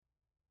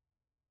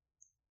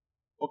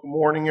Well, good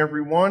morning,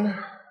 everyone.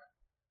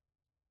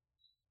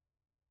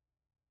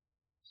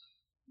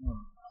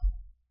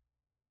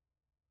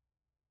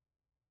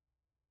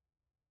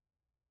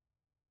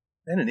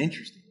 Been an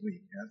interesting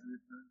week, hasn't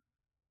it?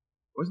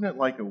 Wasn't it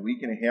like a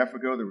week and a half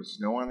ago there was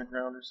snow on the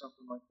ground or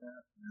something like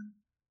that? And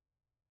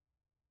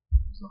it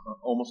was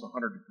almost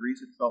 100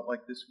 degrees, it felt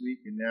like this week,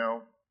 and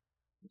now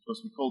it's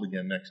supposed to be cold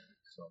again next week.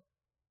 So,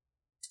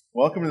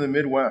 welcome to the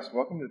Midwest.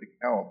 Welcome to the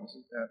DeKalb.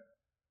 Isn't that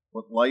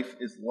what life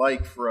is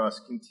like for us?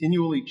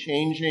 Continually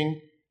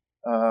changing,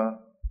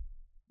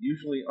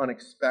 usually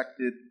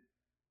unexpected,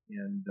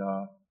 and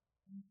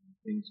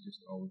things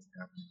just always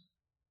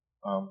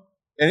happen.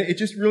 And it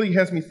just really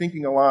has me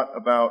thinking a lot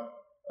about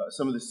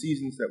some of the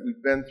seasons that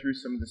we've been through,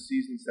 some of the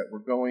seasons that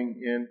we're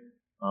going in.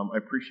 I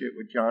appreciate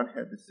what John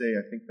had to say.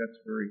 I think that's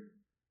very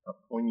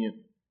poignant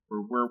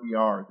for where we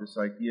are, this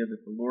idea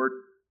that the Lord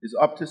is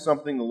up to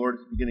something, the Lord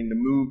is beginning to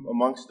move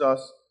amongst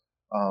us.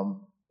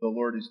 The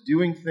Lord is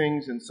doing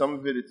things, and some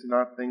of it's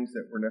not things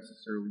that we're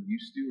necessarily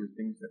used to or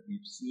things that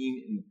we've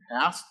seen in the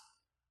past.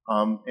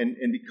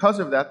 And because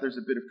of that, there's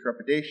a bit of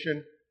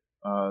trepidation,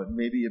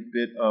 maybe a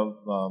bit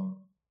of,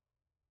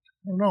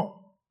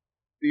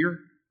 fear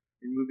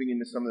in moving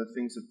into some of the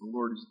things that the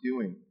Lord is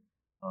doing.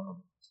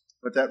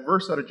 But that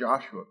verse out of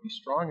Joshua, be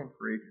strong and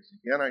courageous.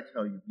 Again, I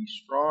tell you, be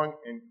strong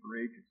and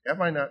courageous.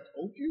 Have I not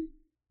told you?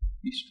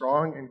 Be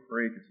strong and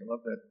courageous. I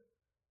love that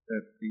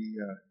the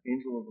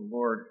angel of the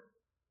Lord,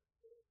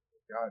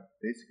 God,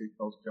 basically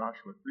tells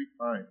Joshua 3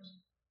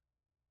 times.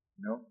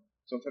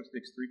 Sometimes it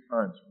takes 3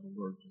 times for the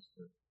Lord just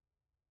to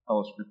tell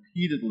us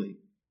repeatedly,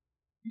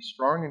 be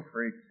strong and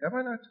courageous. Have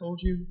I not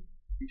told you?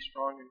 Be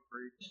strong and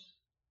courageous.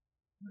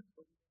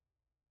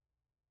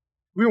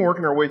 We've been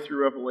working our way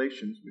through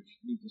Revelations, which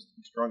needs us to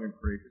be strong and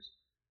courageous.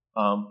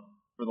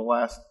 For the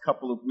last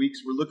couple of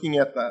weeks, we're looking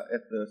at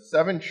the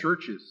 7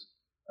 churches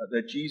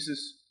that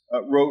Jesus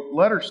wrote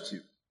letters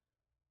to.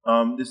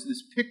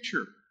 This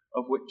picture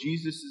of what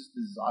Jesus'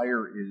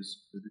 desire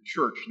is for the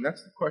church. And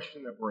that's the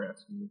question that we're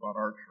asking about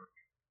our church.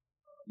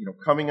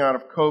 Coming out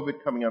of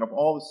COVID, coming out of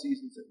all the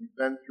seasons that we've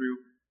been through,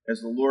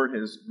 as the Lord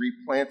has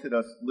replanted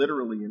us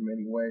literally in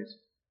many ways,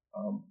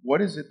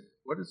 what is the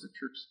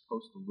church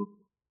supposed to look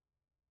like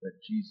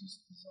that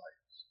Jesus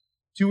desires?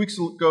 2 weeks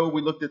ago,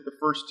 we looked at the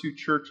first 2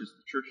 churches,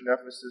 the church in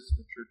Ephesus and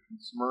the church in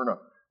Smyrna.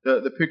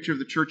 The picture of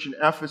the church in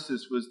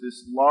Ephesus was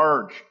this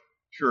large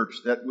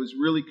church that was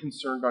really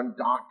concerned on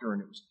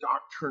doctrine. It was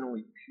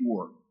doctrinally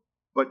pure.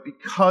 But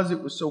because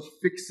it was so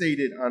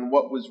fixated on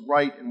what was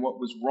right and what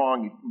was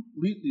wrong, it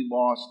completely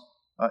lost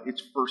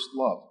its first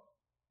love,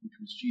 which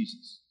was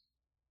Jesus.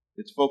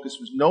 Its focus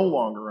was no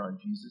longer on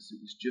Jesus. It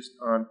was just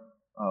on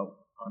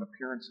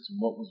appearances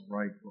and what was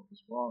right, what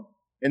was wrong.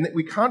 And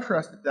we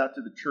contrasted that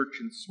to the church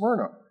in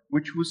Smyrna,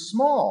 which was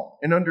small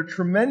and under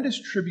tremendous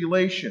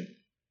tribulation.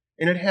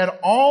 And it had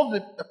all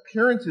the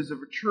appearances of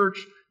a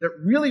church that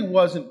really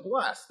wasn't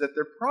blessed, that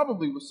there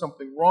probably was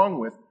something wrong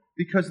with,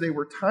 because they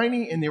were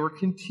tiny and they were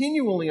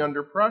continually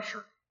under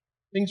pressure.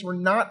 Things were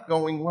not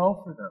going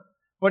well for them.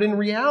 But in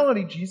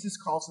reality, Jesus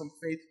calls them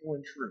faithful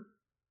and true,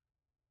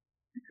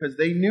 because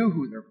they knew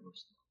who their first love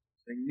was.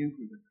 They knew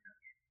who their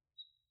passion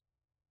was.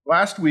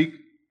 Last week,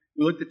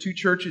 we looked at 2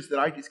 churches that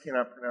I just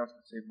cannot pronounce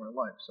to save my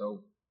life.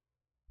 So,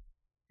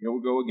 here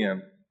we go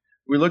again.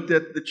 We looked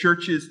at the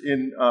churches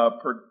in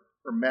Pergamum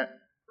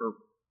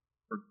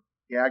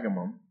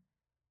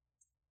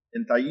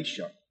and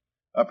Thyatira.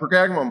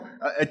 Pergamum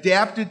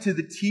adapted to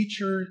the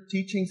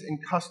teachings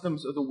and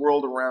customs of the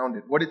world around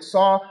it. What it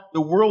saw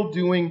the world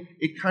doing,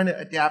 it kind of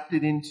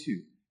adapted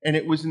into. And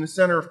it was in the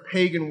center of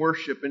pagan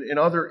worship and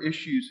other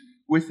issues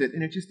with it,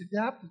 and it just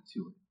adapted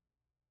to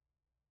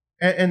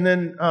it. And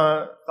then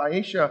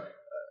Thyatira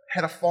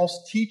had a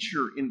false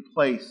teacher in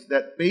place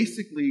that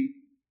basically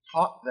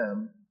taught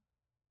them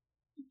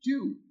to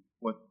do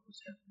what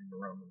was happening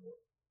around the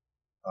world,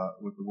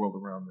 what the world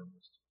around them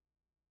was doing.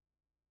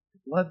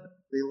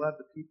 They led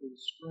the people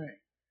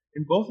astray.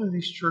 And both of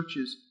these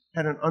churches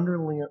had an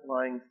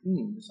underlying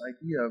theme, this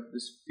idea of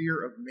this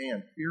fear of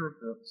man, fear of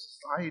the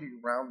society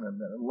around them,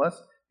 that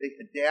unless they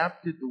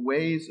adapted the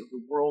ways of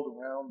the world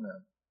around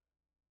them,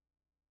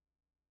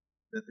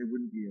 that they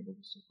wouldn't be able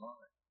to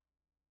survive.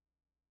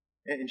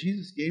 And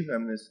Jesus gave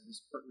them this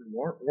pertinent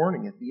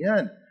warning at the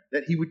end,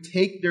 that he would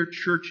take their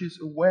churches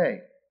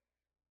away.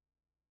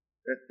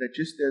 That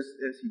just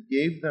as he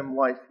gave them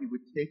life, he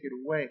would take it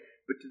away.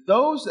 But to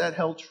those that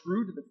held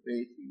true to the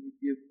faith, he would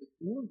give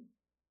authority.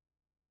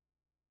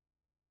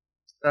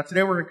 Now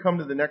today we're going to come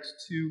to the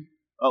next 2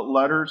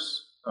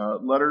 letters,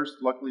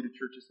 luckily to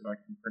churches that I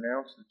can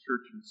pronounce, the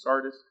church in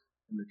Sardis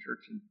and the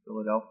church in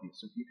Philadelphia.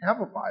 So if you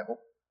have a Bible,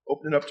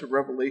 open it up to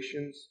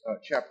Revelations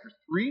chapter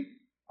 3.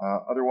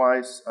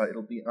 Otherwise,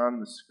 it'll be on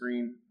the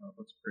screen.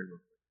 Let's pray real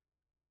quick.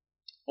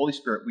 Holy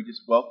Spirit, we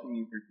just welcome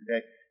you here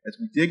today as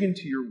we dig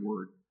into your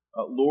word.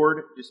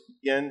 Lord, just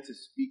begin to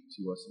speak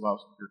to us. Allow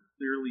us to hear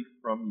clearly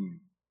from you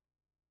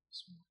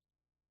this morning.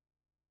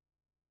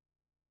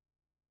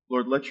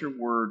 Lord, let your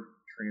word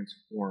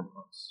transform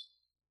us.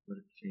 Let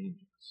it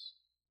change us.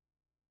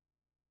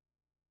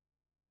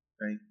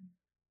 Thank you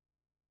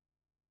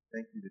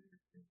Thank you that you're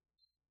faithful.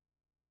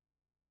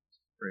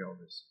 Pray all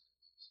this.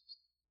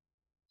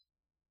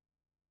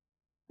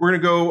 We're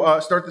going to go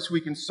start this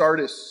week in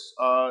Sardis.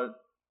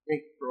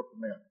 Hey, throw up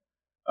the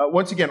map.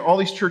 Once again, all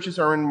these churches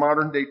are in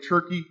modern-day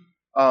Turkey.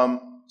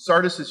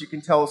 Sardis, as you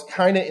can tell, is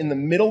kind of in the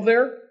middle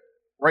there,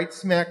 right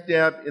smack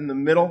dab in the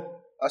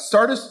middle.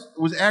 Sardis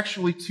was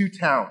actually two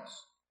towns.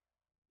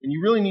 And you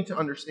really need to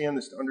understand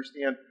this to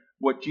understand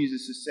what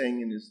Jesus is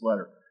saying in his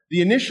letter.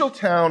 The initial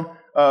town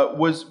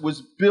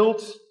was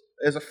built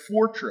as a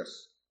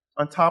fortress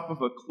on top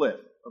of a cliff,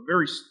 a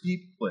very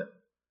steep cliff.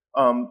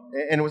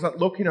 And it was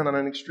located on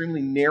an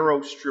extremely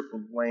narrow strip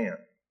of land.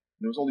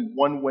 There was only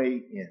one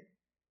way in.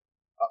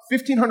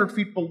 1,500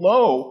 feet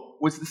below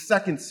was the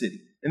second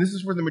city. And this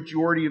is where the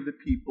majority of the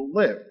people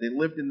lived. They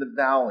lived in the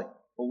valley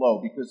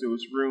below because there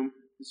was room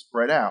to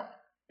spread out.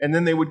 And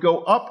then they would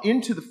go up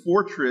into the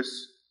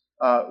fortress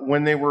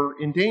when they were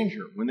in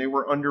danger, when they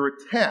were under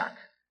attack.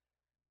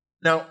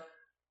 Now,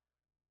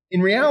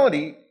 in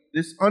reality,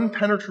 this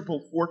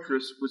unpenetrable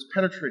fortress was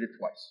penetrated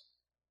twice.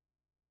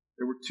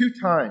 There were two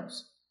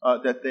times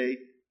that they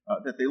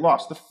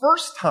lost. The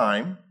first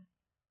time,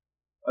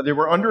 they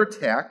were under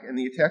attack, and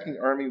the attacking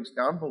army was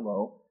down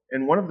below,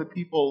 and one of the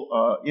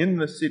people in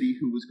the city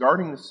who was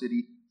guarding the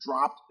city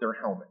dropped their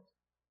helmet.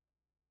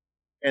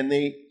 And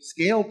they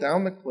scaled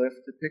down the cliff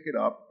to pick it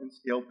up and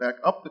scaled back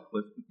up the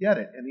cliff to get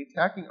it. And the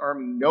attacking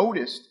army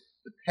noticed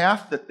the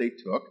path that they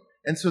took,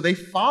 and so they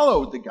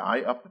followed the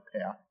guy up the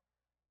path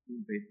to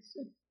invade the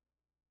city.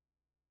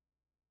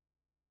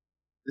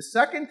 The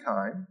second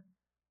time,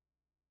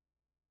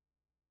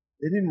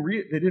 they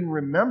didn't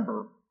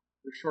remember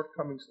their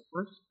shortcomings the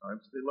first time,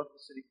 so they left the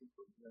city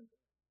completely undone.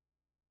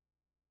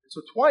 And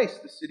so twice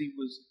the city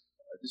was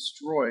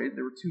destroyed.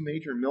 There were two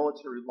major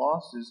military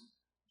losses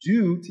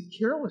due to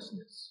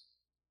carelessness,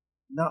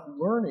 not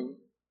learning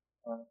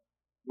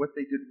what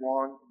they did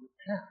wrong in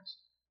the past.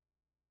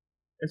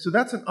 And so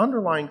that's an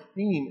underlying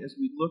theme as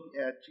we look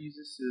at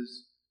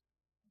Jesus'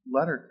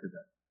 letter to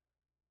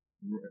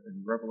them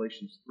in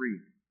Revelation 3,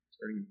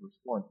 starting in verse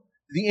 1.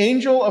 The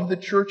angel of the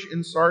church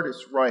in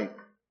Sardis write,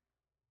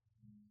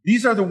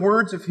 "These are the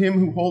words of him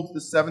who holds the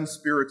seven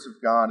spirits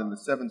of God and the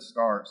seven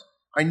stars.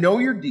 I know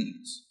your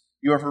deeds.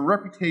 You have a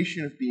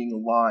reputation of being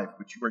alive,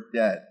 but you are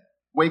dead.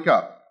 Wake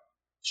up.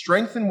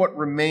 Strengthen what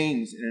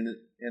remains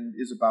and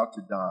is about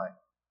to die.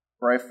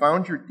 For I have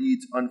found your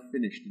deeds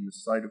unfinished in the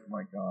sight of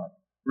my God.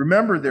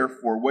 Remember,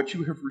 therefore, what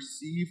you have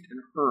received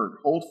and heard.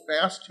 Hold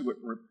fast to it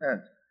and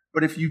repent.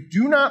 But if you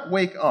do not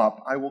wake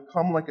up, I will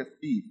come like a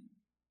thief,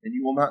 and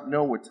you will not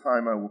know what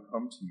time I will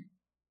come to you.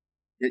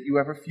 Yet you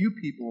have a few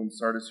people in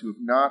Sardis who have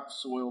not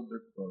soiled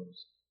their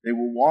clothes. They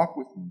will walk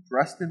with me,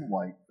 dressed in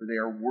white, for they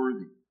are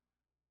worthy.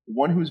 The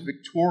one who is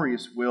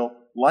victorious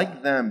will,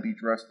 like them, be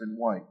dressed in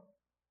white.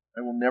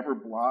 I will never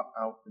blot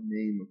out the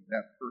name of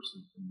that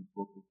person from the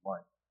book of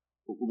life,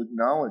 but will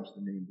acknowledge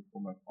the name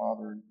before my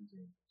Father and his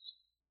angels.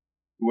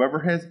 Whoever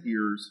has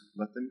ears,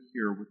 let them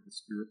hear what the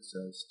Spirit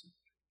says to the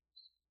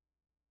churches."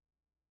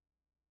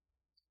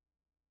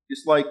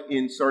 Just like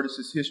in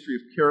Sardis' history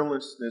of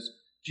carelessness,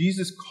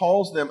 Jesus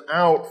calls them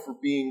out for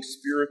being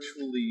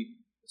spiritually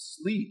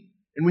asleep.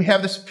 And we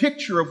have this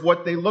picture of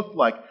what they look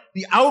like.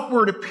 The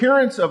outward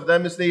appearance of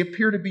them is they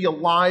appear to be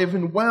alive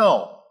and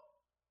well.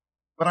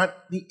 But on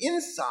the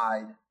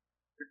inside,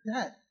 they're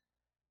dead.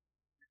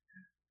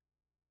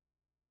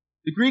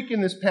 The Greek in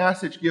this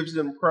passage gives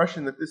the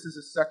impression that this is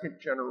a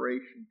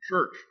second-generation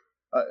church.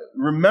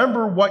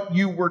 Remember what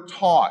you were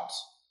taught.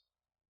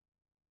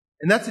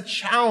 And that's a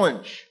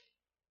challenge,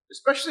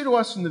 especially to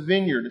us in the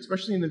vineyard,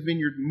 especially in the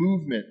vineyard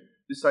movement,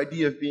 this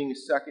idea of being a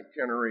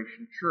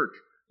second-generation church.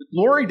 The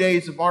glory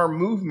days of our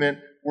movement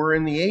were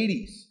in the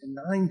 80s and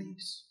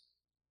 90s.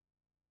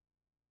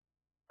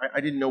 I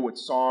didn't know what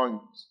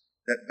songs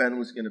that Ben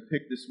was going to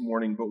pick this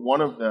morning, but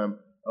one of them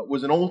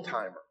was an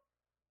old-timer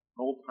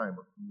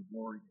from the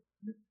glory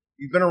days. If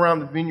you've been around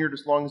the vineyard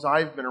as long as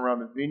I've been around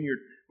the vineyard,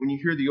 when you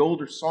hear the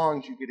older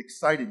songs, you get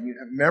excited and you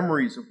have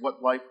memories of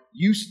what life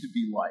used to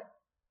be like.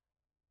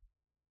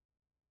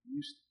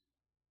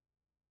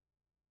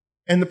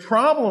 And the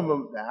problem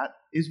of that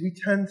is we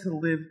tend to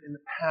live in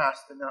the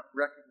past and not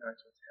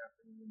recognize what's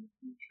happening in the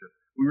future.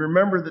 We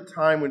remember the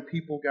time when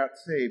people got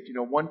saved.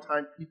 One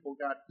time people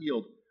got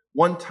healed.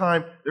 One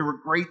time there were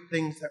great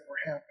things that were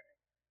happening.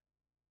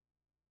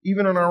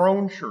 Even in our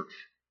own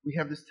church, we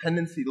have this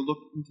tendency to look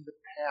into the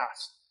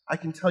past. I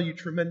can tell you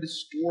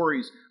tremendous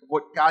stories of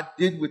what God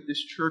did with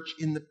this church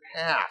in the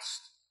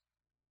past.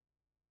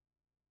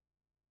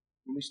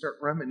 When we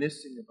start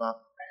reminiscing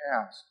about the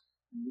past,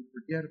 and we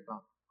forget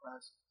about the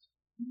present.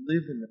 We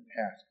live in the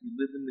past. We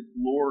live in the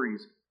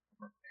glories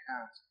of our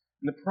past.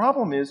 And the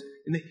problem is,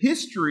 in the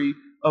history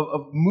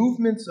of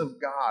movements of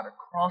God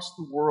across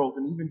the world,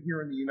 and even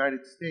here in the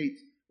United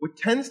States, what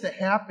tends to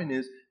happen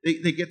is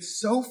they get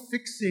so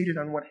fixated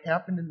on what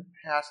happened in the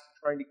past,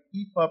 trying to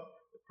keep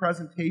up the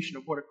presentation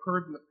of what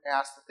occurred in the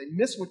past, that they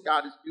miss what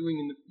God is doing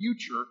in the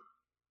future,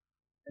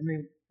 and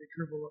they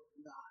dribble up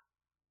and die.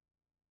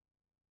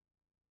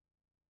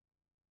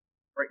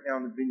 Right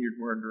now in the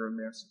Vineyard, we're under a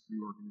massive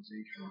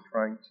reorganization. We're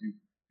trying to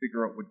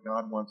figure out what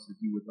God wants to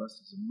do with us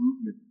as a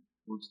movement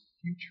towards the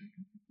future.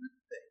 It's a good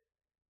thing.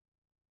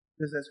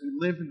 Because as we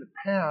live in the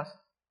past,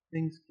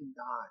 things can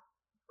die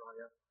and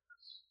dry up on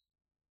us.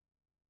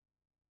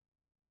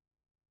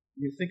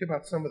 When you think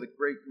about some of the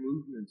great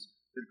movements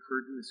that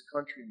occurred in this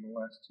country in the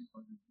last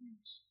 200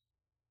 years.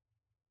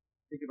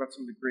 Think about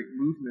some of the great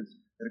movements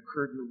that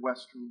occurred in the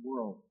Western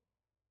world.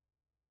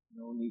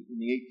 You know, in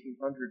the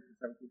 1800s and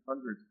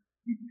 1700s,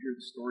 you hear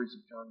the stories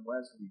of John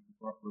Wesley, who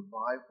brought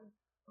revival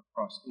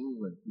across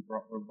England, who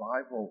brought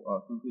revival,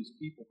 who his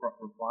people brought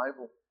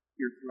revival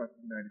here throughout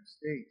the United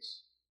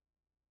States.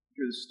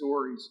 You hear the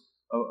stories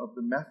of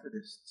the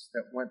Methodists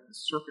that went, the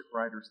circuit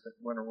riders that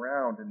went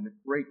around, and the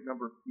great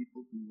number of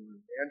people who were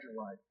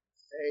evangelized,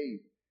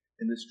 saved,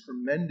 and this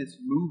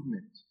tremendous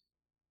movement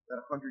that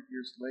 100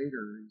 years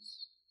later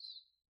is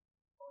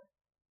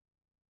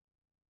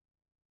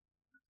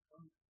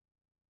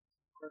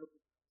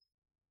incredible.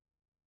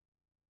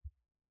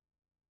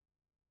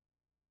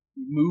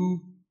 We move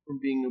from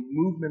being a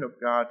movement of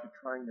God to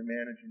trying to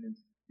manage an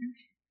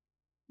institution.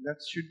 And that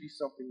should be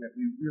something that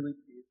we really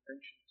pay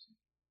attention to.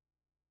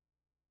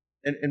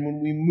 And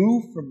when we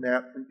move from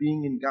that, from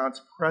being in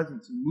God's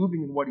presence and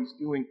moving in what He's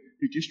doing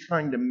to just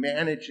trying to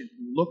manage it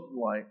and look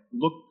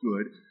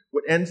good,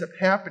 what ends up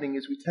happening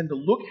is we tend to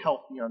look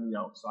healthy on the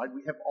outside.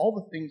 We have all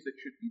the things that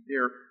should be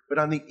there, but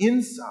on the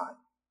inside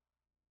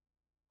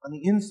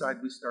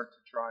we start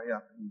to dry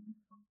up and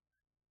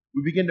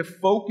we begin to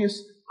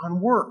focus on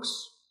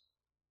works.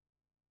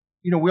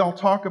 You know, we all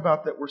talk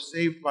about that we're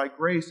saved by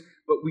grace,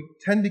 but we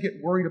tend to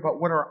get worried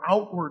about what our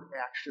outward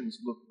actions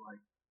look like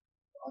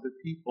to other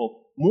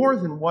people more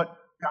than what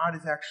God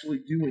is actually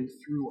doing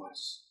through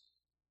us.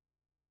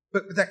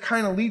 But that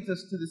kind of leads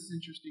us to this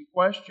interesting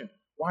question.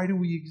 Why do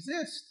we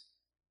exist?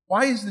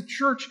 Why is the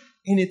church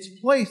in its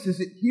place? Is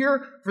it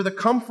here for the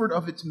comfort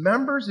of its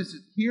members? Is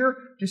it here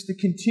just to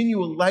continue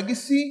a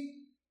legacy?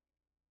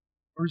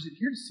 Or is it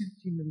here to see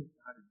the kingdom of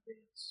God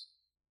advance?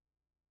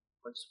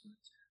 The place where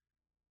it's at.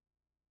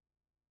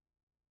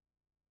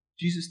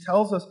 Jesus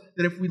tells us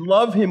that if we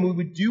love Him, we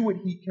would do what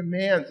He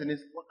commands. And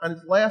on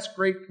His last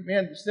great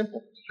command was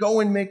simple. Go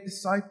and make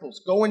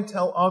disciples. Go and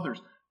tell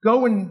others.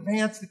 Go and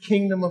advance the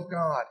kingdom of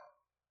God.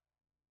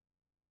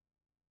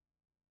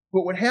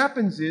 But what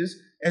happens is,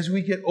 as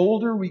we get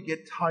older, we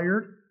get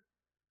tired.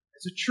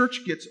 As a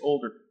church gets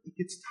older, it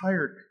gets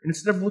tired. And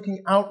instead of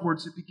looking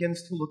outwards, it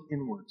begins to look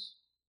inwards.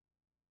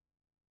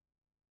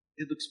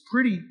 It looks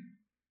pretty on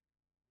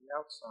the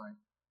outside.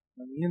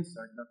 On the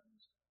inside, nothing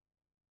is.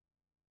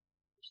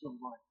 There's no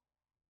life.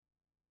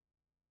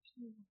 There's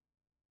no life.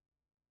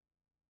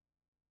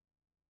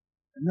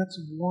 And that's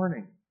a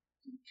warning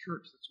to the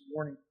church. That's a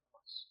warning to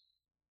us.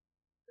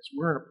 As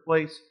we're in a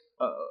place,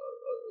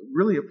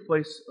 really a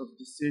place of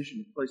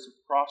decision, a place of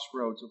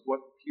crossroads of what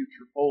the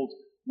future holds.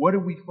 What do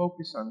we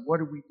focus on? What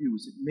do we do?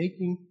 Is it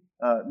making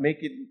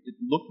it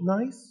look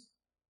nice?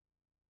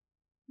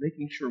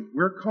 Making sure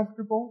we're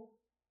comfortable?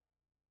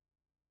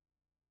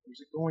 Or is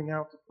it going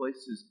out to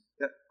places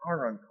that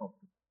are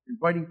uncomfortable?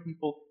 Inviting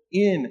people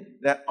in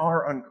that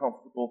are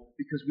uncomfortable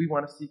because we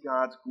want to see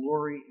God's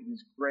glory and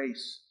His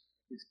grace,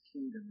 His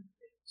kingdom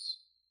advance.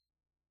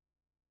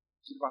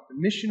 Is it about the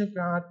mission of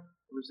God,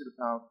 or is it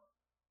about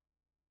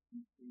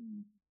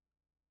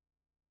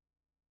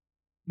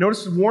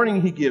Notice the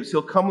warning He gives.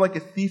 He'll come like a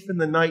thief in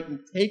the night and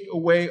take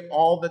away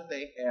all that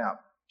they have,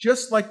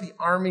 just like the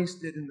armies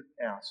did in the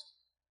past.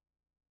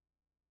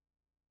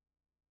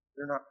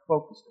 They're not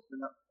focused. They're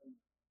not paying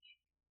attention.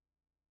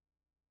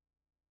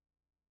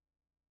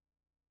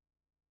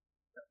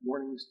 That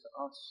warning is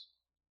to us.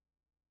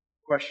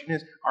 The question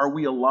is, are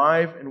we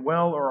alive and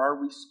well, or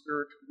are we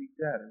spiritually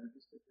dead? Are we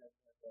just dead?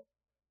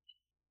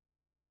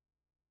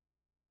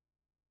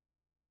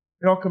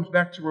 It all comes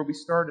back to where we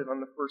started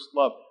on the first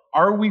love.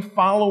 Are we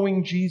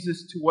following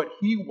Jesus to what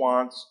He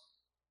wants,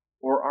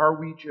 or are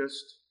we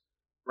just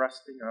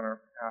resting on our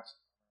past?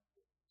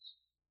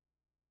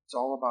 It's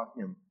all about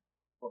Him,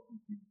 what we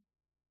do,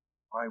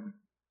 why we do it.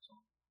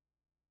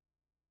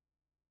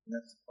 And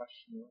that's the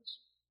question to us.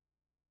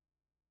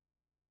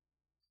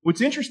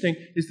 What's interesting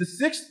is the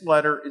sixth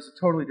letter is a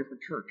totally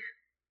different church,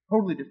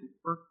 totally different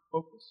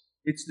focus.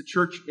 It's the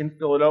church in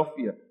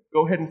Philadelphia.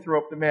 Go ahead and throw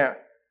up the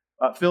map.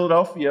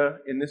 Philadelphia,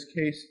 in this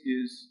case,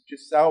 is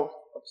just south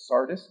of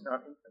Sardis,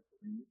 not in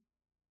Pennsylvania.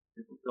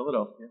 It's in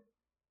Philadelphia.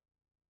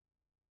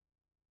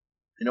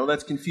 I know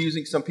that's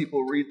confusing. Some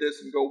people read this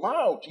and go,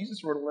 wow,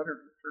 Jesus wrote a letter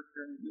to the church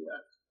here in the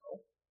U.S.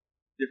 No,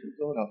 different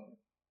Philadelphia.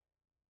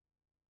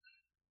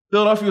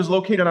 Philadelphia was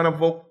located on a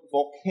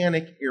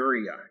volcanic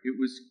area. It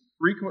was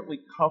frequently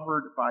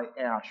covered by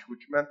ash,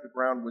 which meant the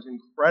ground was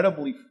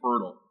incredibly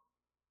fertile.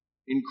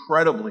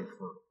 Incredibly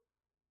fertile.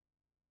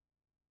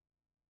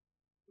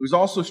 It was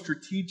also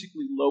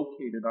strategically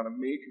located on a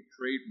major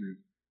trade route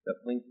that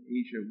linked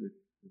Asia with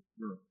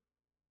Europe.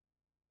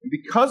 And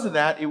because of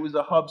that, it was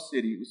a hub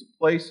city. It was a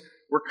place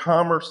where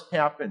commerce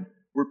happened,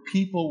 where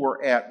people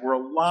were at, where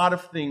a lot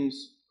of things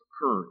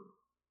occurred.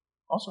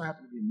 It also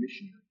happened to be a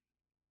missionary,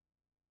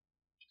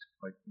 which is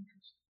quite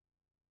interesting.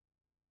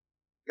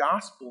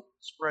 Gospel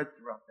spread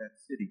throughout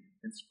that city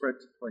and spread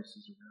to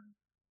places around.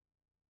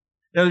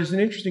 Now, there's an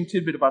interesting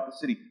tidbit about the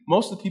city.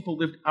 Most of the people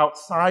lived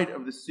outside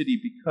of the city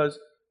because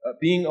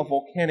being a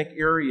volcanic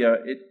area,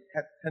 it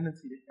had a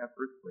tendency to have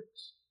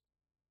earthquakes,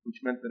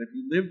 which meant that if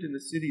you lived in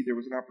the city, there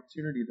was an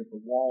opportunity that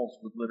the walls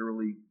would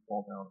literally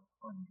fall down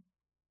upon you.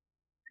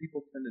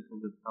 People tended to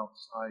live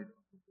outside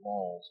of the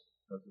walls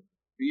because of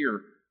the fear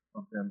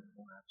of them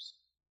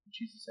collapsing. And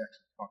Jesus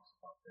actually talks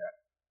about that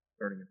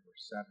starting in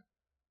verse 7.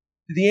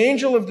 To the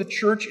angel of the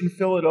church in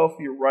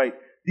Philadelphia write,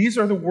 these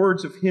are the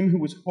words of him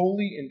who is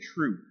holy and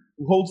true,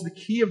 who holds the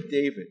key of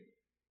David.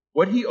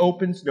 What he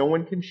opens, no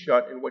one can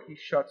shut, and what he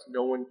shuts,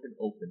 no one can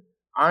open.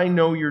 I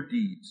know your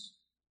deeds.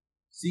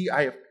 See,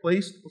 I have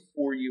placed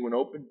before you an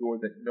open door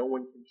that no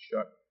one can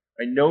shut.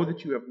 I know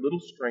that you have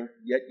little strength,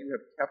 yet you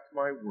have kept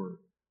my word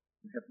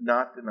and have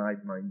not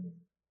denied my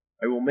name.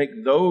 I will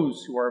make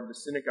those who are of the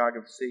synagogue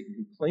of Satan,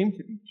 who claim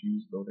to be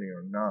Jews, though they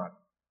are not,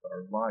 but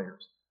are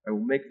liars, I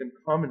will make them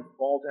come and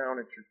fall down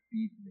at your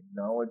feet and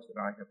acknowledge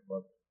that I have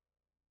loved you.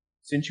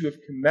 Since you have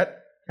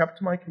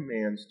kept my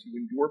commands to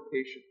endure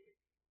patiently,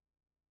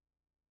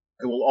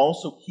 I will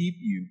also keep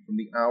you from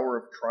the hour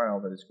of trial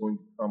that is going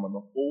to come on the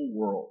whole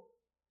world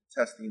to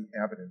test the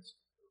inhabitants.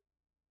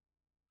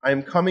 I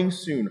am coming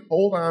soon.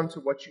 Hold on to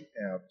what you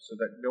have so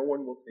that no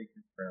one will take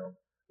your crown.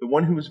 The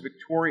one who is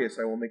victorious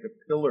I will make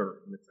a pillar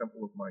in the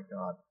temple of my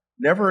God.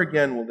 Never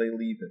again will they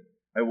leave it.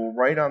 I will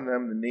write on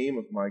them the name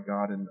of my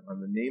God and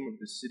on the name of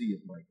the city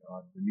of my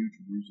God, the New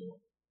Jerusalem,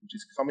 which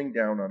is coming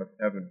down out of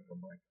heaven from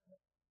my God.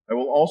 I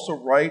will also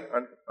write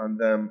on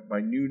them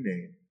my new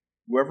name.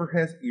 Whoever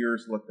has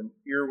ears, let them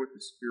hear what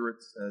the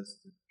Spirit says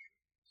to the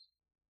churches.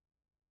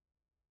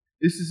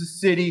 This is a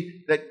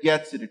city that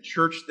gets it, a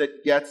church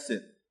that gets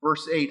it.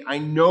 Verse 8, I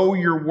know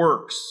your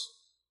works.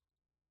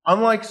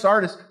 Unlike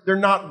Sardis, they're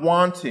not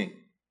wanting.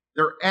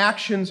 Their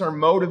actions are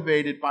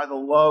motivated by the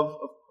love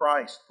of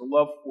Christ, the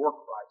love for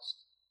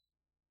Christ.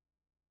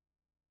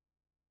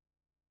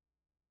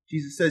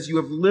 Jesus says, you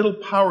have little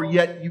power,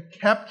 yet you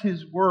kept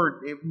his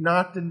word. They have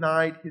not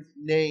denied his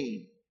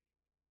name.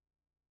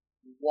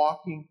 You're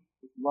walking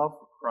with love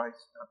for Christ,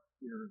 not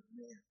fear of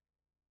man.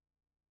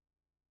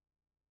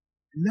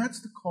 And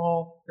that's the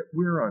call that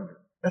we're under.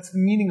 That's the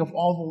meaning of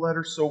all the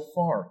letters so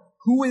far.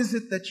 Who is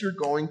it that you're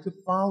going to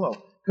follow?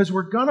 Because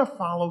we're going to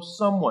follow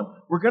someone.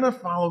 We're going to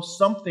follow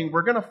something.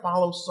 We're going to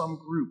follow some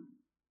group.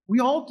 We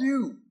all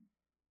do.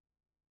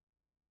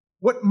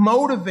 What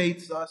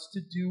motivates us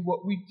to do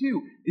what we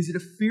do? Is it a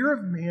fear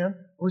of man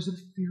or is it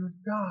a fear of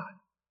God?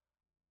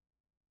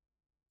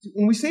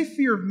 When we say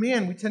fear of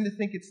man, we tend to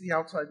think it's the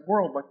outside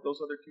world, like those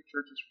other two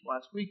churches from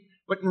last week.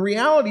 But in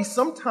reality,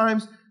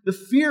 sometimes the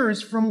fear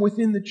is from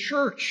within the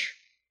church.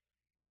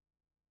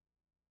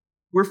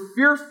 We're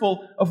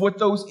fearful of what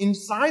those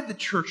inside the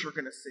church are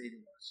going to say to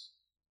us.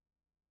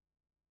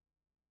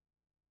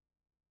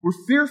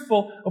 We're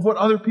fearful of what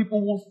other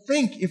people will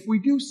think if we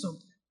do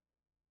something.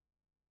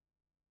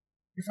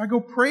 If I go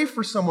pray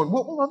for someone,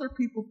 what will other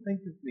people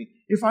think of me?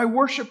 If I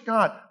worship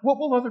God, what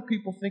will other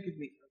people think of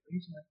me? I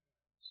raise my hands.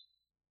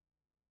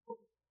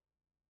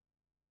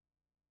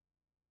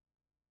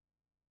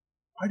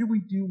 Why do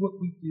we do what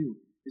we do?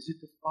 Is it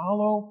to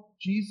follow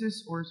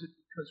Jesus or is it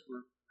because we're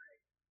afraid?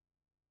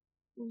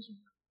 Those are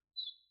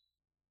words.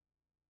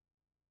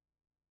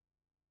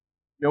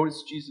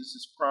 Notice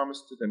Jesus'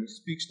 promise to them. He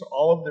speaks to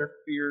all of their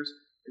fears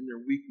and their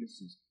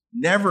weaknesses.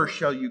 Never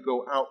shall you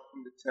go out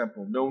from the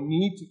temple. No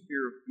need to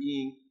fear of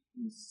being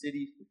in the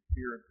city for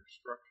fear of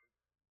destruction.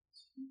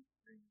 He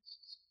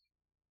reigns.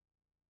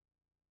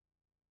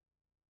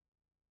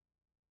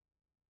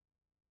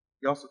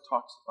 He also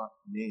talks about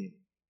the name.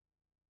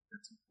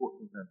 That's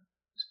important to them.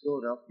 Because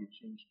Philadelphia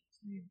changed its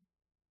name.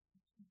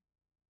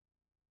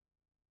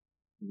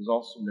 It was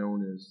also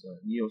known as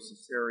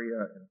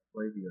Neo-Caesarea and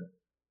Flavia,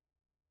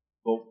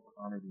 both to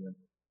honor the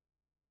emperor.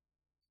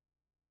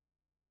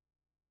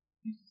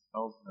 Jesus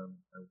tells them,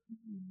 I will give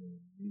you a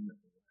name that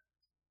will last.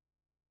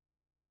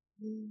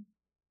 A name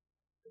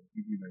that will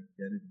give you an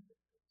identity.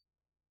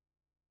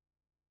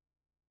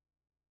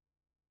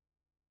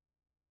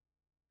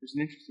 There's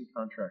an interesting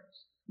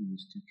contrast between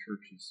these two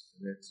churches,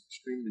 and it's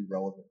extremely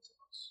relevant to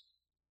us.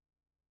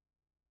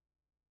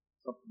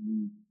 Something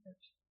we need to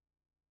catch.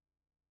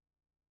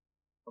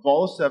 Of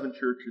all the 7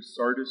 churches,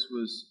 Sardis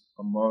was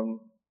among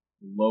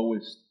the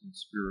lowest in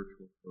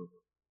spiritual fervor.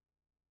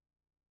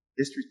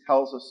 History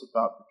tells us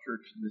about the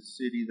church in this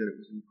city that it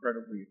was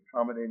incredibly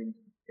accommodating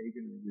to the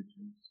pagan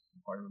religions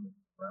environment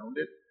around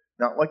it.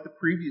 Not like the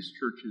previous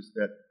churches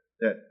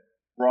that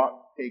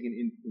brought pagan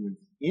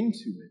influence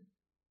into it,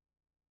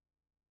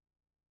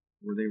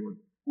 where they were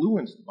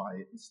influenced by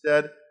it.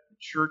 Instead, the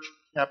church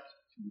kept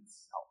to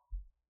itself.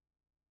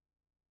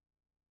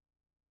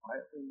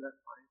 Quietly met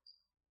by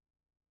itself.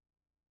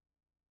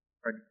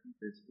 Tried to keep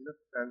it as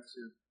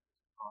inoffensive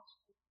as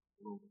possible to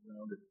the world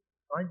around it.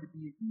 Tried to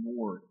be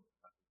ignored.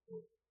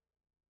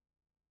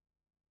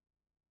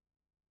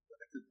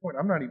 To the point,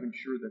 I'm not even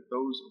sure that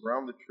those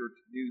around the church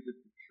knew that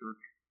the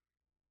church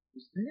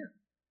was there.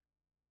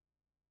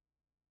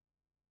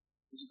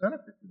 There's a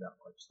benefit to that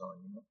lifestyle,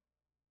 you know.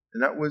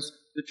 And that was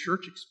the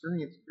church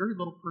experienced very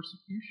little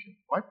persecution.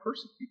 Why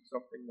persecute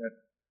something that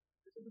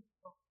isn't a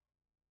problem?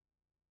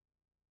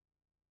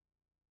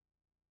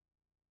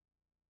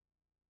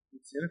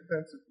 Its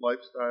inoffensive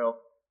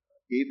lifestyle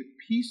gave it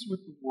peace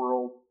with the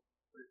world,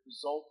 but it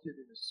resulted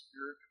in a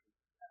spiritual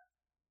death.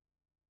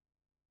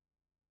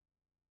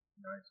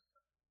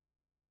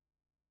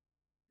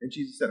 And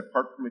Jesus said,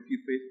 apart from a few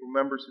faithful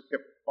members who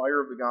kept the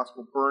fire of the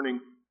gospel burning,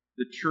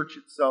 the church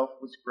itself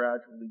was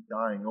gradually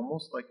dying,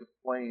 almost like a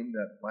flame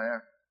that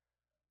lacked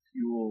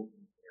fuel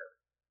and air.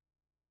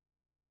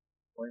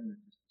 A flame that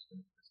just was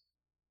going to exist.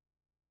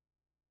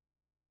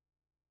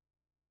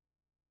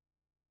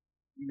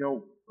 We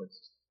know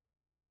places.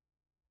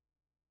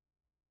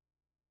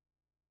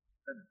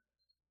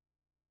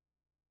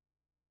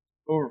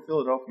 However,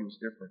 Philadelphia was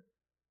different.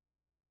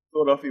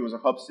 Philadelphia was a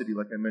hub city,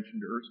 like I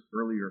mentioned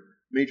earlier,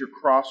 major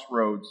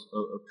crossroads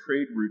of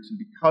trade routes. And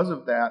because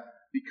of that,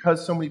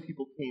 because so many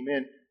people came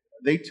in,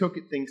 they took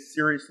things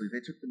seriously.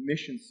 They took the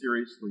mission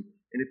seriously,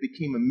 and it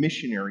became a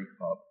missionary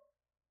hub.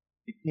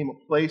 It became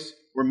a place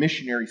where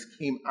missionaries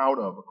came out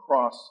of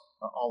across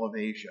all of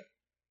Asia.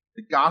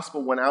 The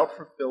gospel went out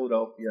from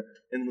Philadelphia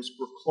and was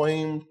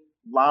proclaimed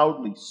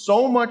loudly,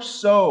 so much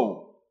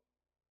so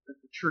that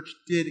the church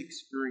did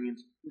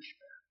experience pushback.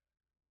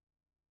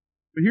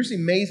 But here's the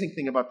amazing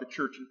thing about the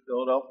church in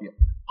Philadelphia.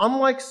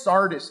 Unlike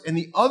Sardis and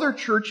the other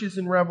churches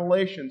in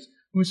Revelations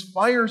whose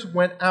fires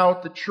went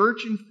out, the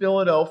church in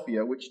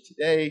Philadelphia, which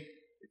today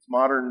it's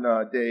modern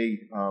day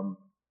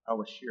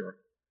Al-Ashir,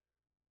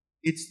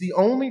 it's the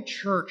only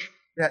church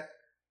that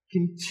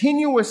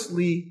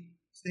continuously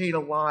stayed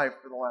alive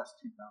for the last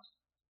 2,000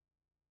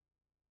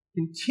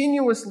 years.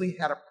 Continuously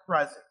had a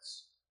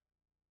presence.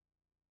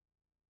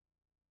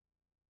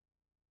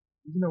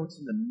 Even though it's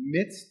in the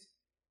midst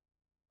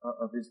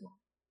of Islam.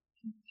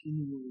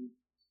 Continually.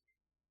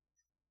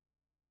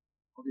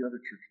 All the other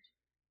churches.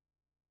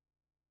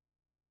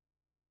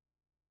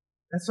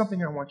 That's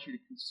something I want you to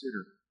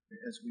consider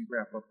as we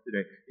wrap up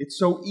today. It's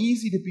so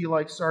easy to be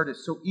like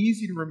Sardis, so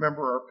easy to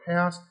remember our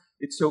past.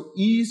 It's so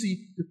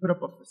easy to put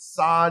up a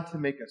facade to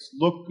make us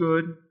look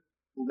good,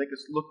 to make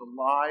us look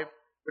alive,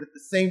 but at the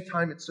same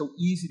time, it's so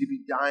easy to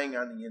be dying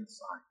on the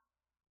inside.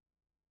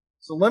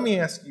 So let me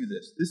ask you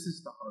this. This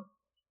is the hard question.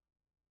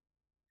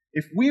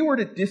 If we were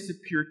to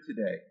disappear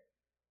today,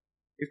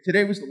 if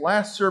today was the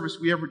last service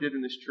we ever did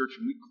in this church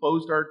and we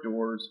closed our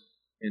doors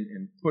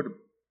and put a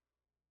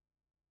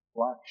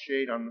black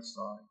shade on the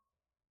side,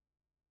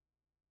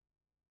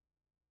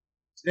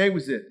 today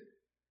was it.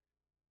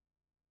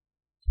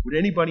 Would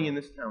anybody in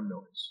this town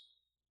notice?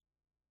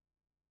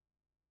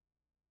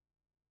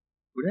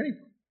 Would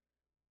anybody?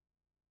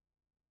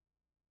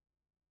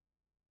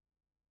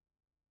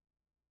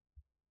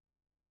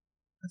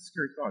 That's a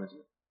scary thought, isn't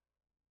it?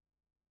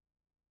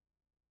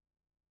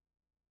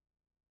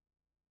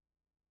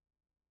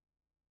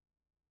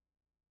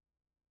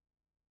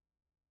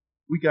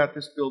 We got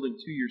this building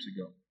 2 years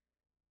ago.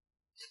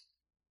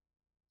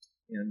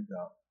 And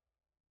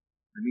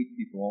I meet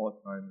people all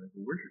the time and they go,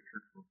 where's your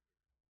church building?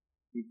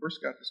 When we first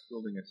got this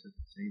building, I said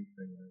the same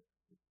thing.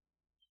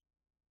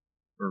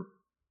 Or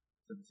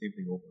said the same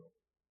thing over and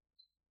over.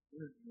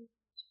 Where is your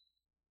church?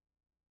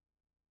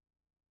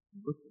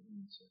 He looked at me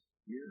and said,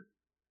 here.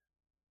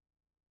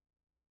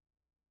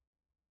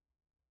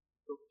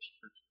 Built this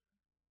church.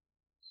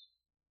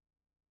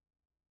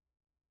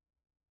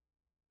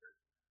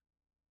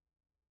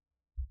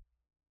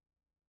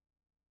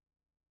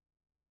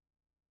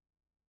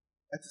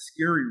 That's a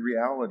scary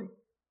reality.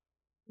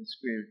 And a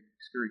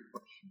scary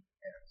question to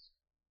ask.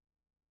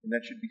 And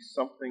that should be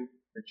something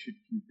that should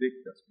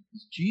convict us.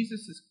 Because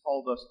Jesus has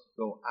called us to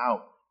go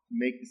out, to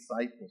make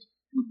disciples,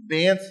 to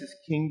advance His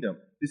kingdom.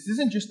 This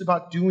isn't just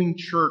about doing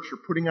church or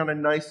putting on a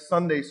nice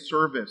Sunday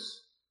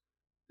service.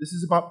 This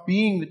is about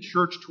being the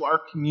church to our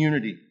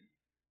community.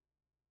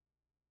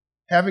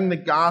 Having the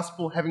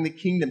gospel, having the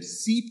kingdom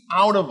seep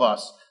out of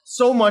us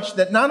so much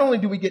that not only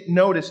do we get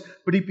noticed,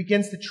 but it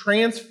begins to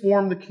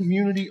transform the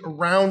community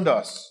around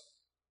us.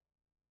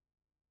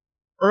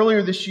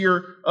 Earlier this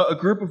year, a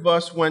group of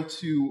us went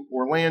to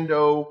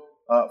Orlando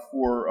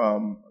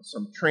for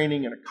some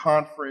training and a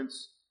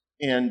conference,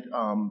 and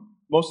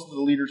most of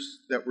the leaders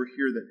that were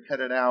here that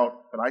headed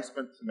out, but I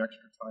spent some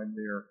extra time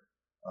there,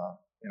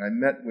 and I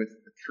met with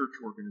a church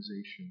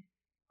organization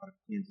out of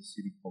Kansas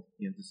City called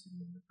Kansas City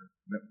Immigrant.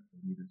 I met with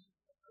the leaders.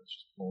 I was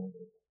just blown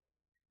away.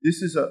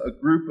 This is a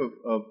group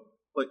of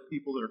like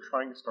people that are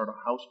trying to start a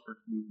house church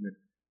movement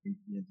in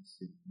Kansas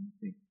City. And you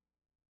think,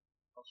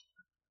 house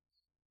church?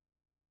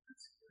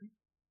 That's great.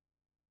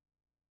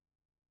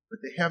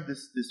 But they have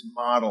this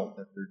model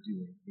that they're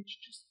doing, which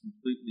just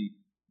completely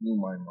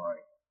blew my mind.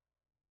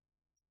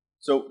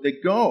 So they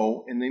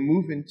go and they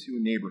move into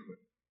a neighborhood.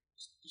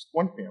 Just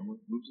one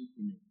family moves into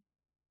a neighborhood.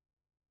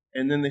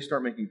 And then they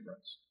start making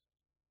friends.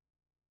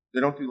 They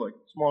don't do like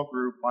small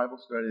group, Bible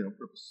study, they don't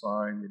put up a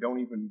sign, they don't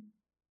even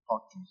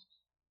talk Jesus.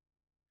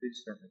 They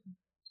just start making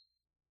friends.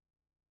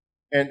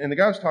 And the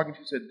guy I was talking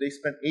to said they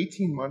spent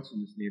 18 months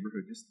in this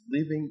neighborhood, just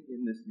living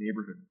in this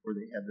neighborhood before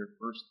they had their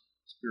first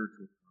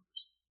spiritual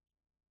conversation.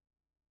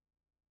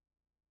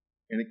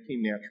 And it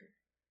came naturally.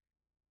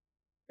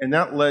 And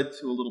that led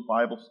to a little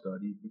Bible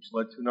study, which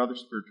led to another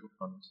spiritual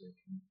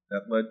conversation,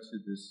 that led to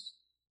this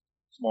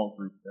small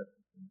group that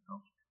became a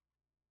house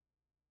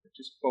that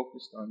just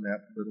focused on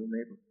that little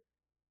neighborhood.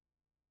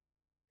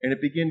 And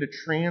it began to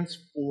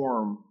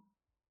transform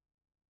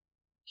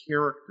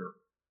character,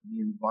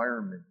 the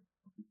environment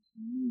of the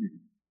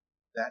community,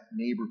 that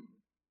neighborhood.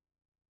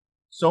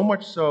 So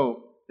much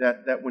so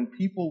that when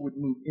people would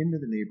move into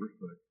the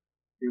neighborhood,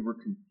 they were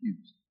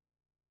confused.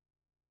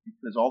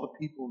 Because all the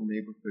people in the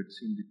neighborhood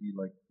seemed to be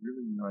like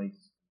really nice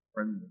and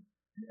friendly.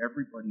 And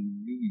everybody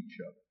knew each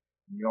other.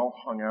 And they all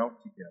hung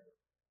out together.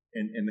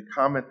 And the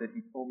comment that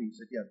he told me, he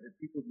said, yeah, if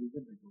people move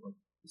in, they go like,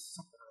 this is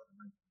something out of the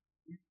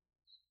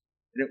 1950s.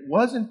 And it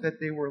wasn't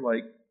that they were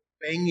like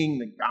banging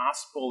the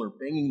gospel or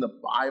banging the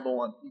Bible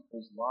on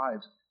people's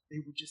lives. They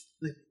were just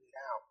living it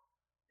out.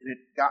 And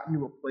it got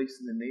into a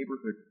place in the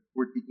neighborhood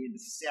where it began to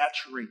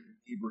saturate the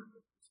neighborhood.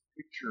 This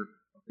picture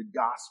of the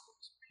gospel,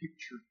 this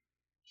picture of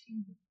the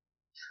kingdom,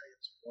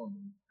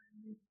 transforming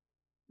the neighborhood.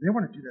 And they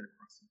want to do that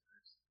across the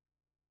entire city.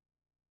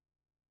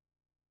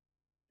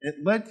 And it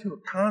led to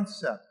a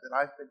concept that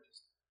I've been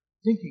just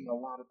thinking a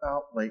lot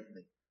about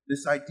lately.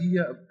 This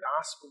idea of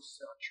gospel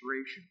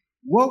saturation.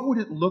 What would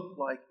it look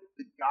like if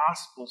the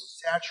gospel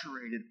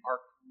saturated our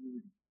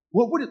community?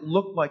 What would it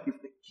look like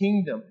if the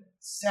kingdom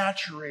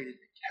saturated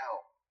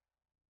DeKalb?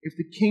 If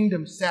the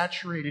kingdom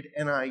saturated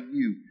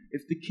NIU?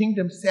 If the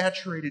kingdom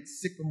saturated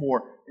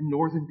Sycamore in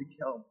northern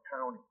DeKalb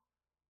County?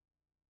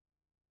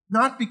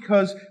 Not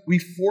because we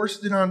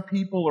forced it on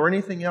people or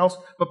anything else,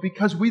 but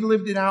because we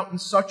lived it out in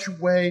such a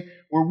way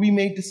where we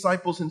made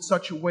disciples in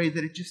such a way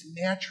that it just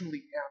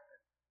naturally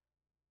happened.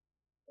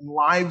 And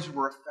lives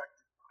were affected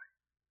by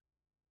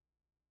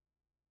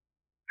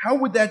it. How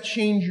would that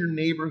change your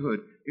neighborhood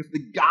if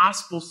the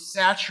gospel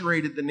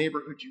saturated the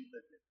neighborhood you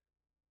lived in?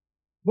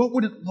 What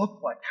would it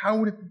look like? How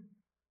would it be?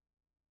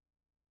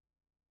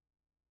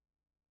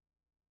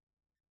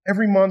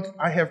 Every month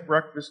I have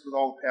breakfast with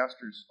all the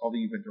pastors, all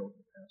the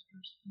evangelical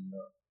pastors and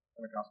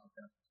Pentecostal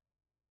pastors.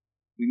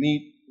 We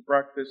meet for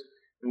breakfast,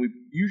 and we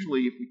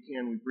usually, if we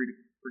can, we bring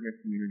a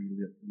community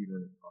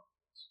leader in to talk to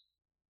us.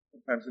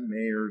 Sometimes a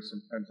mayor,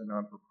 sometimes a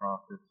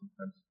non-for-profit,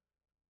 sometimes.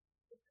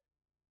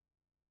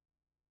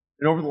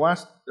 And over the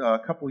last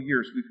couple of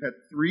years, we've had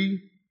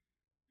 3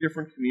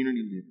 different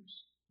community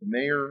leaders: the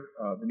mayor,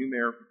 the new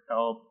mayor for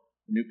DeKalb,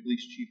 the new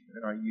police chief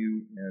at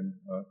NIU, and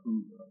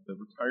the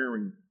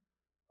retiring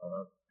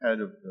head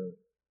of the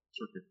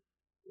circuit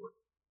court.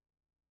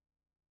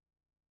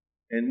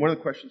 And one of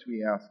the questions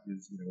we ask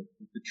is,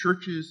 if the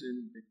churches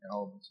in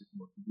DeKalb and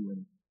Sycamore can do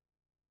anything,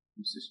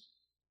 assist you,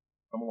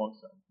 come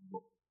alongside and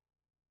work.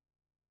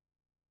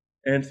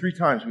 And 3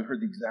 times we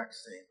heard the exact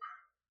same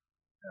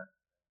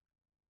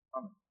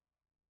comment.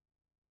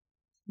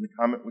 And the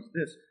comment was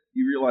this: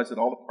 you realize that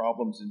all the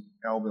problems in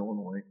DeKalb,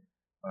 Illinois,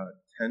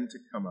 tend to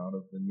come out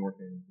of the north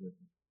end of the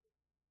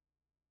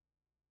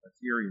That's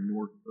the area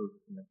north of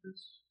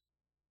campus.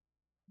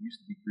 It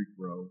used to be Creek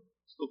Row,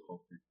 still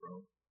called Creek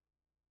Row,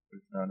 but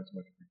it's not as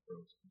much Creek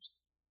Row as it used to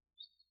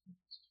be.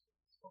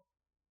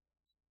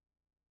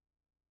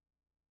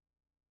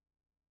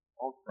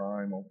 All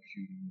crime, all the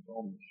shootings,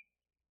 all the issues.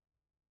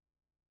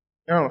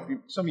 I don't know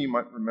if some of you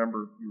might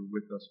remember if you were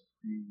with us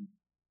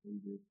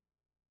pre-COVID.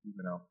 We've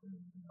been out there,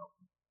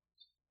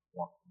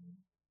 walking in,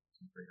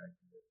 some great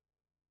ideas.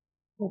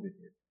 COVID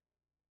hit.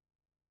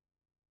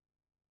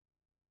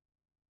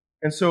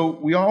 And so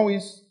we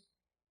always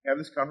have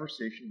this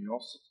conversation. We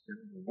all sit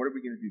together. Well, what are we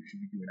going to do?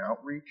 Should we do an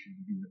outreach? Should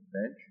we do an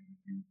event? Should we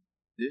do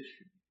this?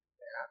 Should we do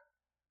that?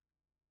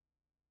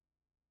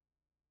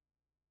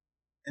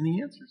 And the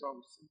answer is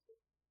always simple.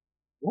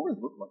 What would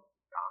it look like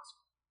in the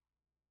gospel?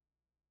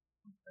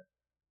 Okay.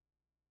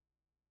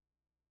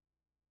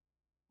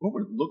 What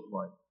would it look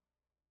like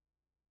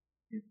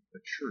if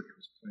the church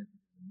was planted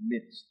in the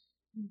midst of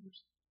the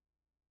university?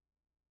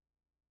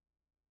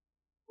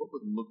 What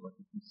would it look like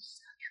if we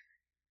saturated?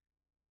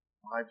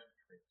 Lives were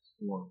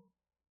transformed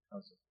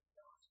because of the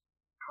gospel.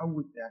 How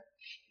would that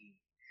change?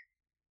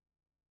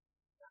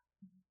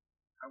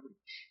 How would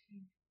it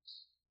change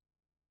us?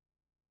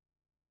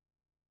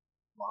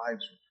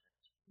 Lives were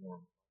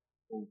transformed.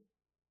 Oh,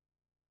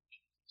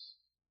 Jesus.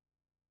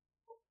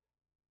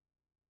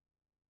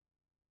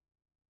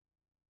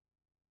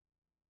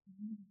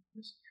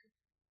 This church.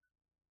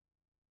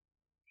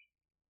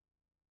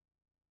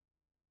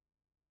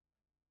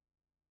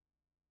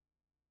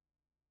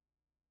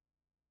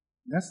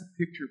 And that's the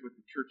picture of what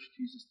the church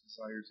Jesus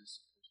desires is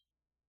supposed to be.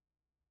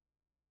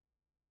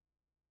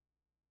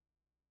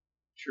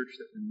 A church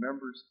that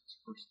remembers its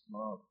first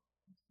love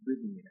and is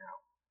living it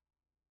out.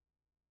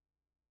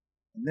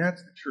 And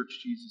that's the church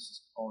Jesus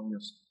is calling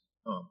us to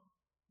become.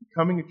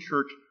 Becoming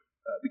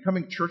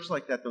a church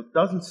like that, though,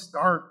 doesn't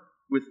start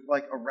with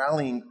like a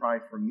rallying cry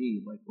from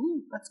me, like,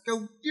 ooh, let's go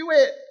do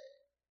it.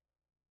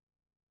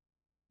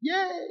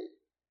 Yay!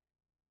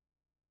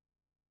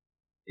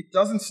 It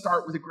doesn't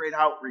start with a great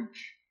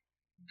outreach.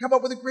 Come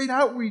up with a great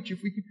outreach if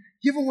we could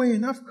give away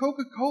enough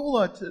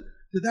Coca-Cola to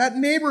that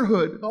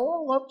neighborhood. They'll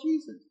all love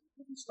Jesus. It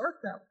doesn't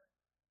start that way.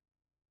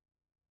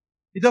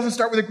 It doesn't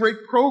start with a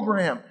great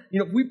program.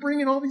 If we bring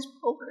in all these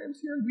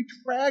programs here and we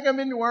drag them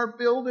into our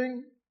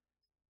building,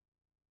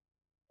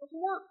 it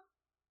doesn't work.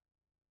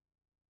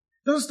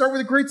 It doesn't start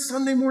with a great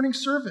Sunday morning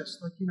service.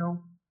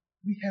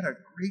 We had a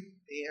great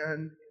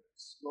band, a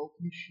smoke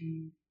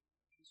machine,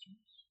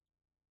 lasers.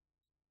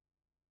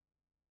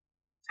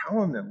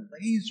 Telling them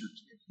lasers,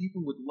 that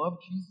people would love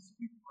Jesus if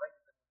we fight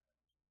them.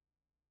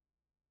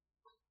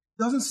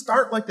 It doesn't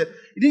start like that.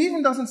 It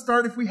even doesn't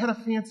start if we had a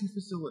fancy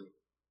facility.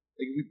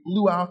 Like if we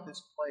blew out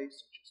this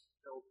place and just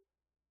built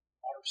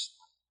water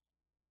slides.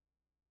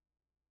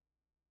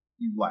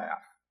 You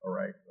laugh, all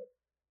right? But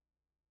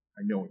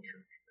I know a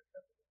church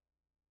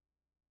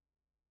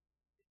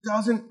that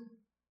doesn't.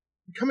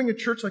 Becoming a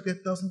church like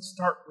that doesn't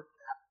start with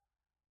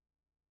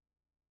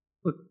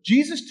that. Look,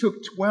 Jesus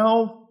took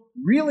 12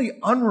 really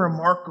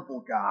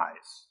unremarkable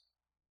guys.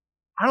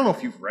 I don't know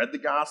if you've read the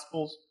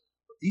Gospels,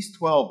 but these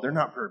 12, they're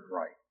not very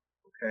bright,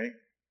 okay?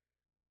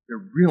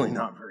 They're really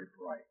not very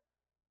bright.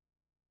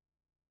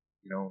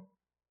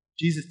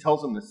 Jesus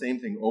tells them the same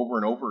thing over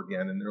and over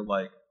again, and they're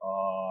like,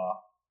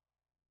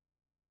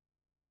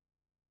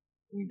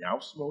 we now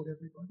smote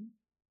everybody?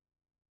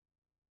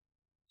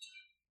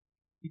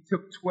 He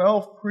took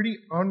 12 pretty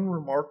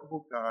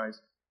unremarkable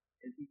guys,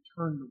 and he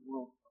turned the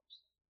world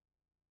upside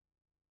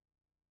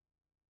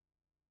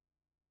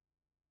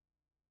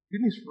down.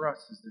 Good news for us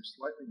is there's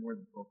slightly more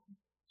than 12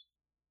 people.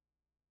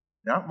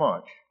 Not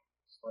much,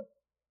 slightly.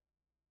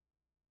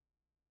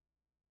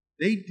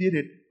 They did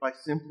it by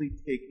simply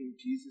taking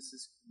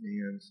Jesus'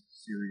 commands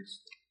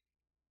seriously.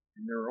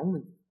 And there are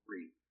only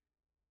 3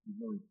 who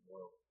really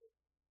boil it.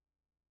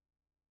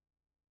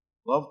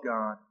 Love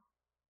God,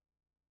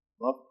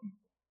 love people,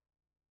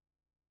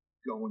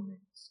 go and make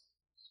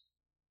disciples.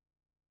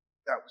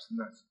 That was the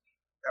message.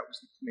 That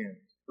was the command.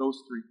 Those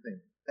 3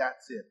 things.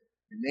 That's it.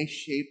 And they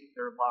shaped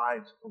their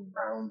lives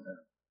around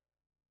them.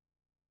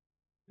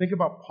 Think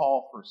about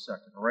Paul for a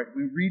second, all right?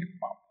 We read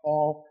about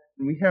Paul,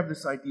 and we have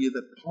this idea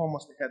that Paul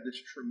must have had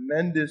this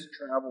tremendous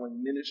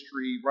traveling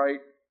ministry, right?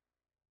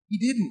 He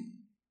didn't.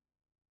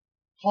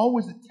 Paul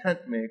was a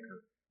tent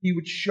maker. He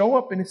would show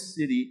up in a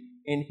city,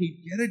 and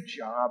he'd get a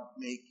job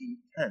making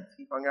tents.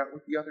 He hung out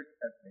with the other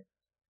tent makers.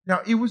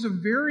 Now, it was a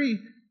very,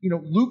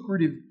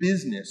 lucrative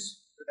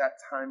business for that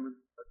time of the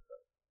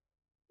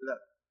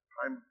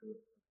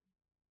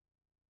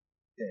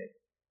day,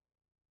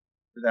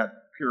 for that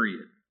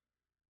period.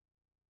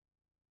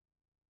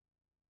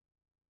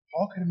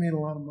 Paul could have made a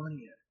lot of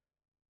money at it.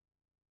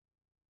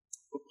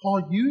 But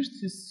Paul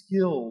used his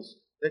skills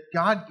that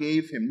God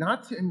gave him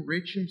not to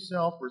enrich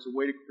himself or as a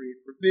way to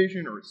create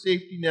provision or a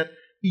safety net.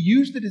 He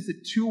used it as a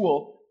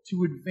tool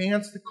to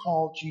advance the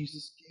call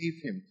Jesus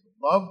gave him to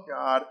love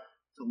God,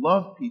 to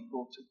love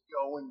people, to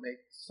go and make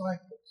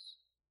disciples.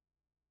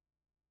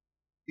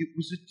 It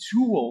was a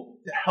tool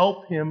to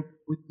help him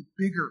with the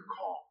bigger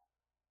call.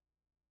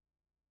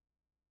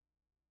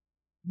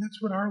 And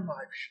that's what our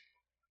lives should be.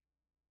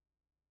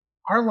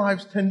 Our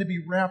lives tend to be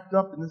wrapped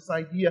up in this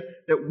idea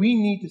that we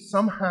need to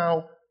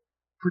somehow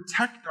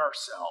protect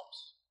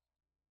ourselves.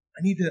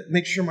 I need to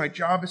make sure my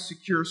job is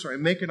secure so I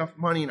make enough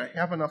money and I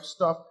have enough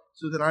stuff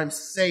so that I'm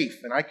safe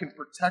and I can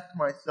protect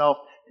myself.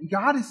 And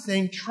God is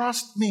saying,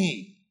 trust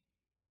me.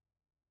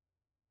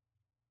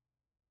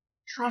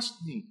 Trust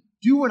me.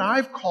 Do what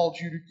I've called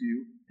you to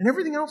do, and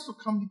everything else will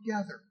come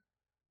together.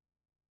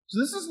 So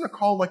this isn't a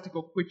call like to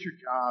go quit your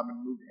job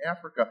and move to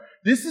Africa.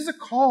 This is a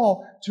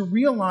call to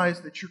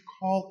realize that your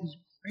call is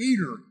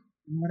greater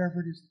than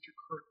whatever it is that you're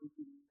currently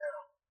doing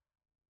now.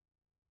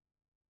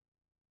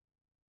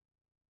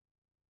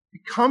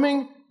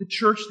 Becoming the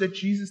church that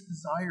Jesus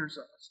desires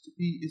us to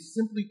be is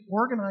simply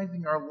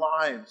organizing our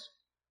lives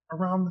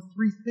around the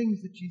 3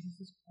 things that Jesus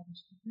has called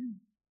us to do.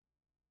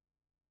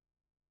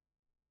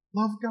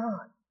 Love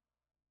God.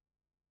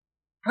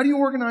 How do you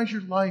organize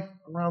your life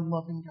around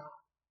loving God?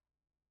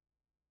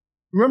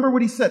 Remember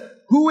what he said.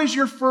 Who is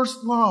your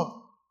first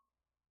love?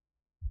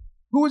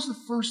 Who is the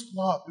first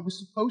love? It was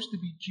supposed to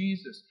be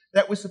Jesus.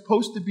 That was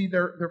supposed to be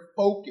their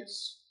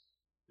focus,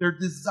 their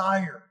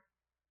desire.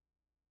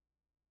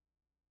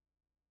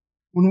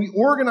 When we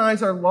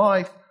organize our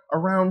life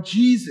around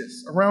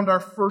Jesus, around our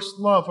first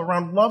love,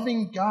 around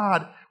loving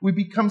God, we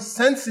become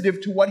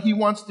sensitive to what he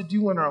wants to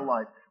do in our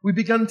life. We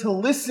begin to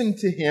listen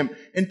to him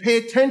and pay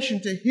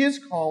attention to his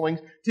callings,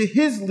 to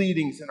his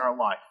leadings in our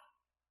life.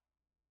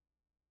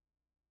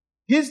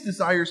 His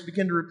desires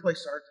begin to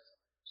replace our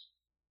desires.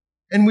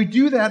 And we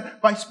do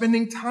that by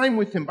spending time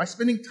with him, by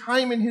spending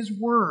time in his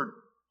word,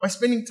 by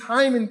spending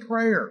time in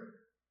prayer,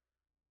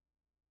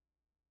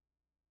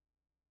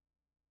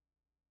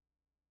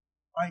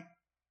 by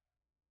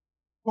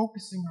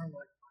focusing our life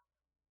on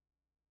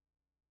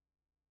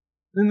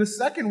him. Then the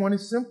second one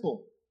is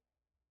simple.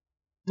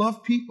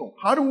 Love people.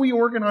 How do we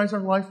organize our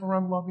life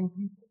around loving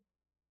people?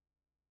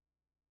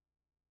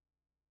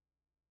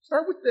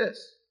 Start with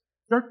this.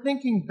 Start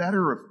thinking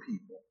better of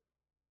people.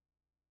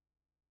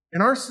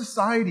 In our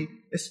society,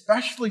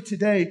 especially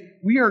today,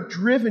 we are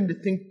driven to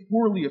think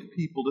poorly of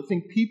people, to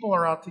think people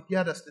are out to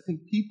get us, to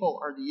think people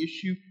are the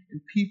issue and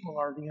people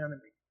are the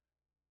enemy.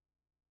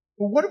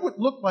 But what would it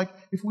look like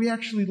if we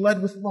actually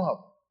led with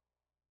love?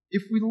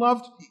 If we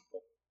loved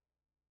people?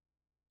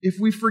 If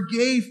we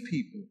forgave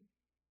people?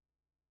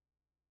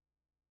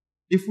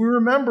 If we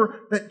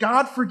remember that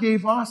God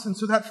forgave us, and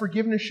so that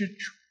forgiveness should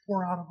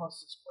pour out of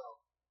us as well?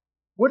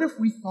 What if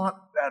we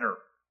thought better?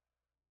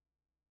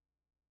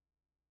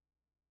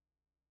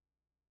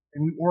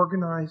 And we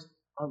organized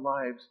our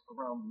lives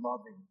around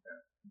loving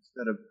them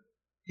instead of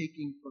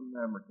taking from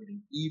them or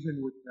getting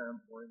even with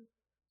them or anything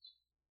else.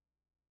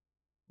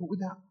 What would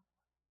that look like?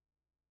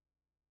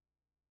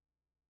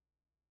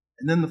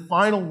 And then the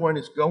final one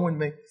is go and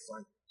make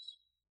disciples.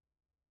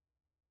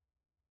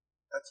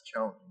 That's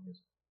challenging, isn't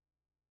it?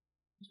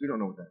 Because we don't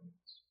know what that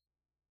means.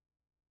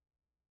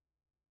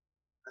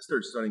 I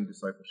started studying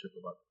discipleship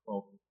about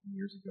 12, 15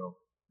 years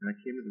ago, and I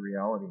came to the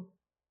reality.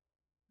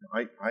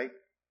 I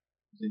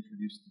was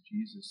introduced to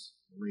Jesus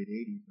in the late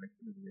 80s, and I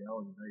came to the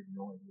reality that I had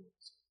no idea what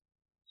this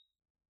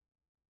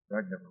was.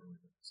 I'd never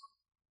really been a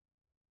disciple.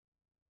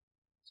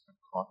 It's kind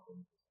of caught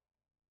them.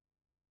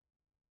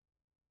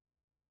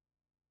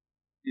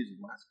 His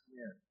last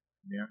command,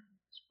 Matthew,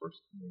 his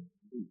first command,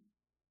 Luke,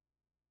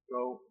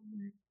 go and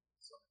make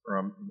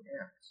disciples. In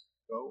Acts,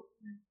 go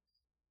and make disciples.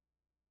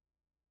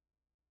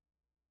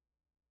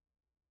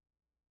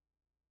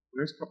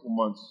 The next couple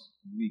months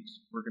and weeks,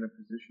 we're going to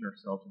position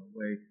ourselves in a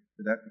way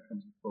that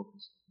becomes the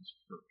focus of this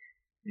church,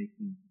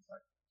 making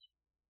disciples.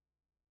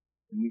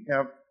 And we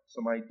have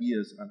some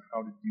ideas on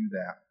how to do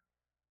that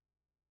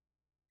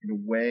in a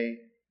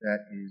way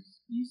that is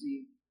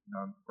easy,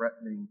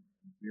 non-threatening,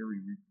 and very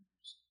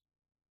reproducible.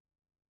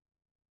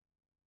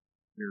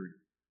 Very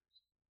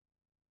reproducible.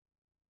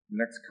 In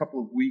the next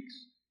couple of weeks,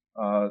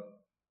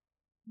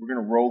 we're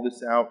going to roll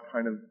this out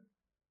kind of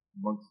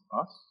amongst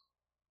us.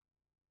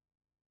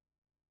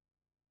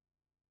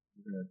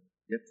 We're going to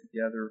get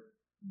together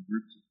in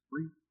groups of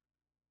 3.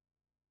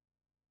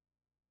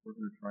 We're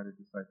going to try to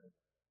disciple.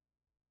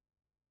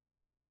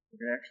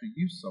 We're going to actually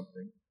use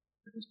something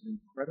that has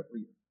been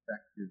incredibly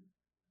effective.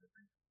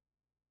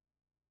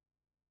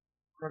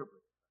 Incredibly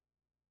effective.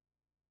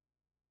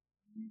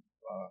 We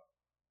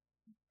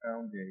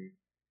found a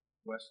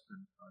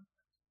Western context.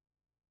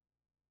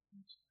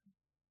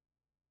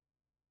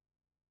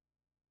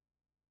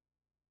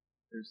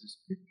 There's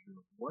this picture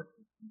of what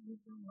if we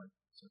live our life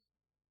in such a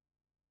way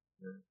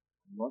where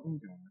loving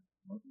God,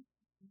 loving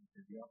people, we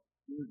have the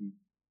opportunity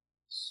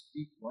to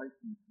speak life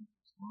into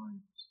people's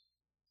lives,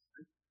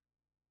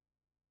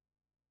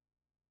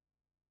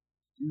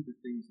 do the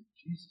things that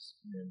Jesus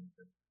commanded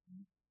them to do,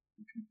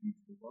 which would be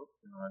to love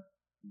God,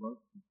 love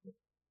people,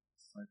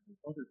 disciple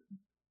other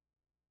people.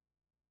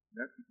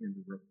 And that began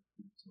to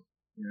replicate itself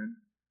again,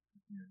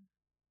 again,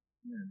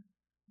 again.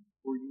 And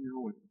before you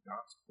know it, the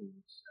gospel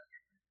was saturated.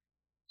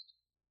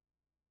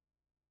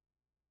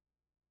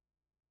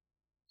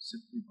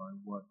 Simply by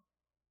what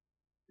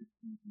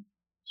 15 people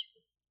was.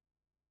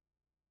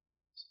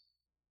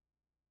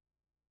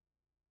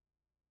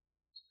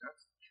 So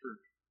that's the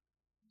church.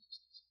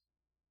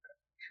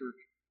 That's the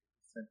church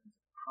that sent his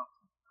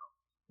apostles out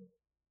to go.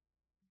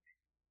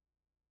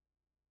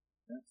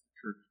 That's the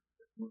church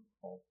that we're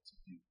called to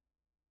do.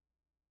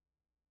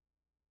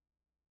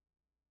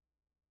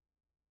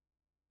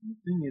 And the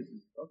thing is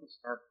it doesn't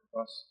start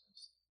with us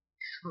as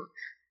a church.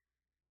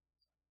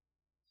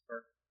 It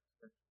starts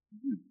with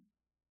you.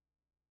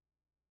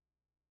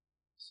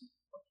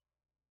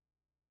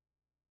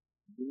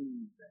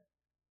 Doing that.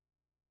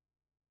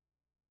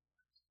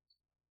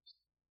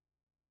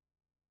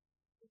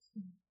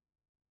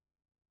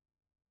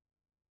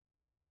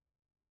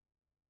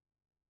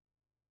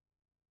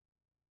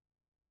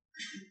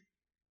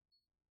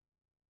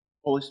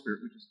 Holy Spirit,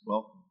 we just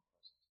welcome you.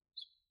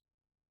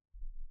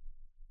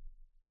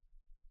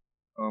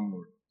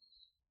 Lord.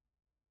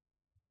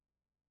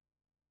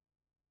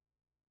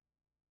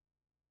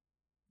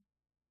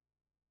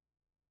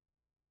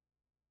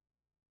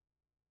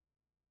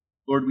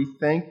 Lord, we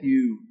thank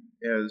you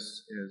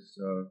as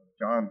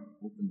John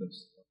opened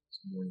us up this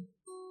morning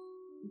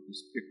with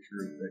this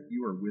picture that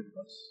you are with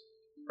us.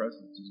 Your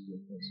presence is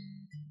with us.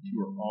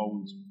 You are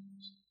always with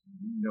us.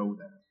 We know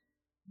that.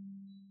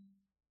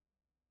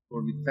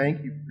 Lord, we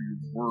thank you for your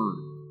word.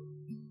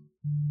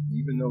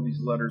 Even though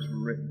these letters were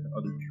written to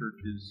other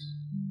churches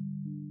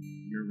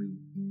nearly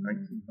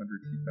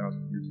 1,900,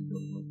 2,000 years ago,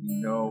 Lord,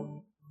 we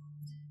know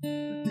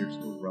that they're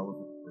still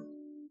relevant for us.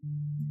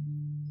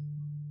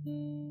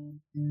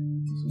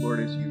 So, Lord,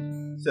 as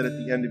you said at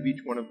the end of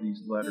each one of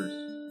these letters,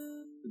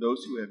 to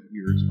those who have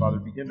ears, Father,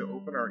 begin to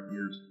open our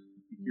ears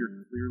to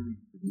hear clearly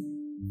from you.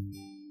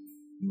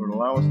 Lord,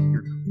 allow us to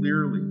hear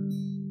clearly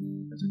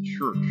as a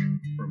church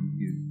from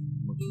you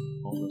what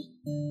you've called us to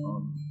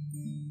become.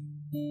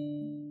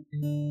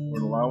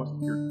 Lord, allow us to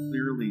hear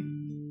clearly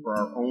for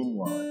our own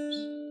lives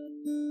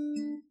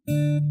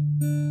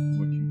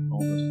what you've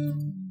called us to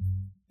do.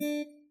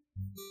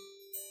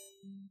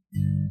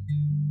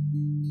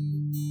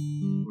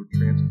 Lord,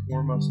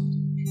 transform us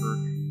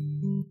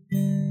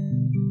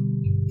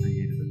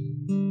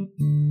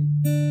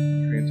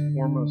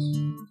transform us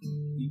into the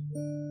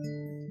people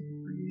you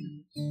created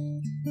us.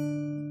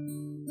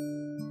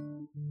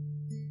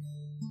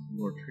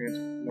 Lord,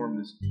 transform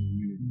this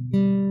community.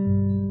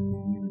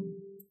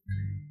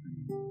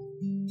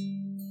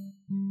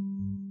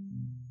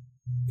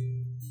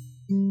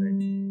 Thank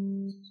you,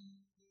 Jesus.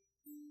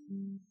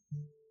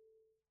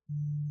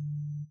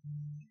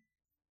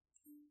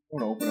 I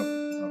want to open up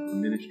the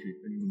ministry if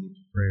anyone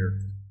needs prayer.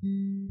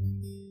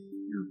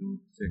 You're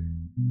sick,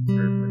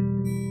 prayer for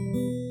anything,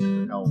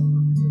 for health, or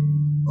anything.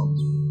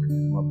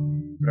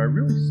 But I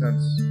really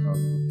sense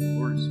the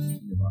Lord is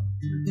speaking about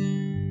fear.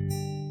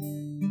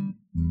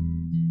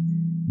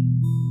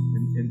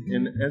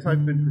 And as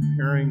I've been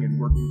preparing and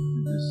working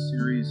through this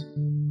series,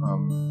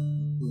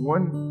 the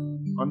one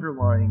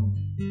underlying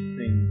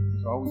thing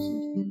is always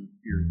seems to be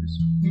fear. This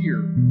fear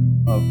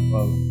of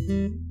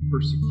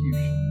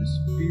persecution, this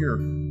fear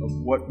of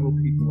what will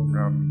people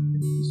around me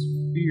think, this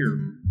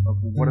fear of,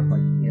 well, what if I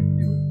can't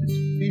do it? This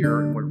fear,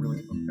 and what it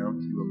really comes down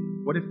to, of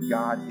what if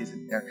God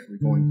isn't actually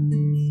going to do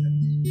these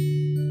things?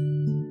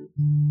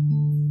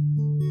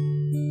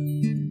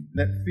 And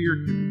that fear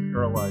can be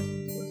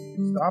paralyzing to us. It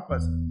can stop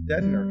us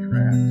dead in our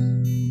tracks.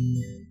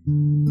 It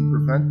can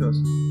prevent us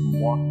from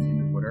walking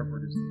into whatever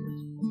it is the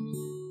Lord's called us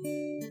to.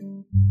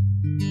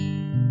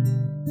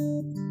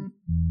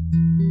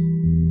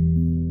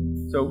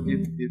 So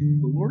if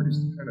the Lord is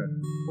kind of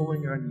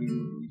pulling on you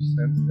and you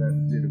sense that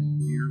bit of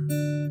fear,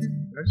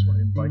 I just want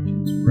to invite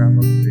you to wrap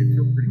up today.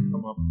 Feel free to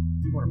come up.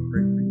 We want to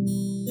pray for you.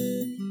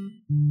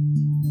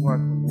 We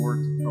want the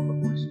Lord to come, the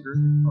Holy Spirit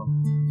to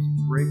come,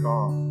 to break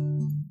off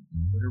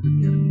whatever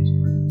the enemy is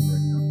trying to do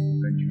right now to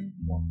prevent you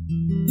from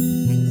walking.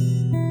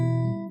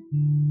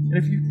 And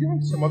if you're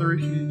feeling some other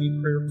issue you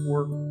need prayer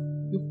for,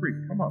 feel free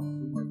to come up.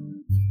 We want to pray.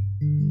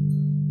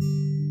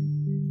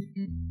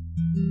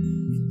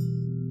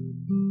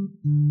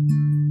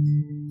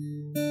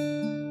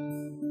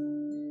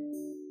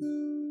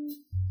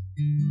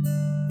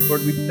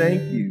 Lord, we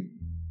thank you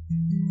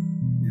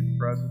for your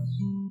presence.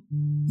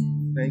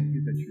 Thank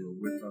you that you are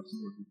with us.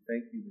 Lord, we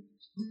thank you that you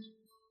still speak.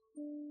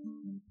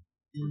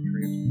 Lord,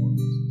 transform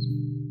us this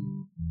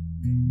morning.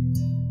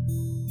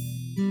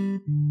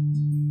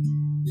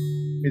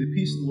 May the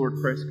peace of the Lord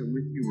Christ go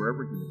with you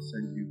wherever he may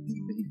send you.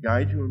 May he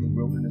guide you in the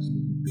wilderness.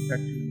 May he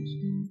protect you in the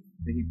storm.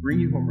 May he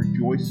bring you home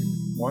rejoicing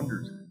with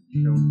wonders that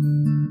he's shown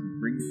you. May he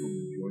bring you home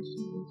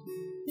rejoicing with you.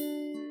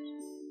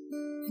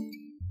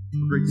 Have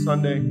a great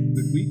Sunday,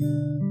 good week.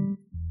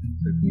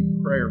 So if you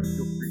need prayer,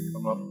 feel free to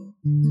come up.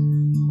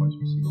 Otherwise,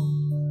 we'll see you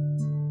all.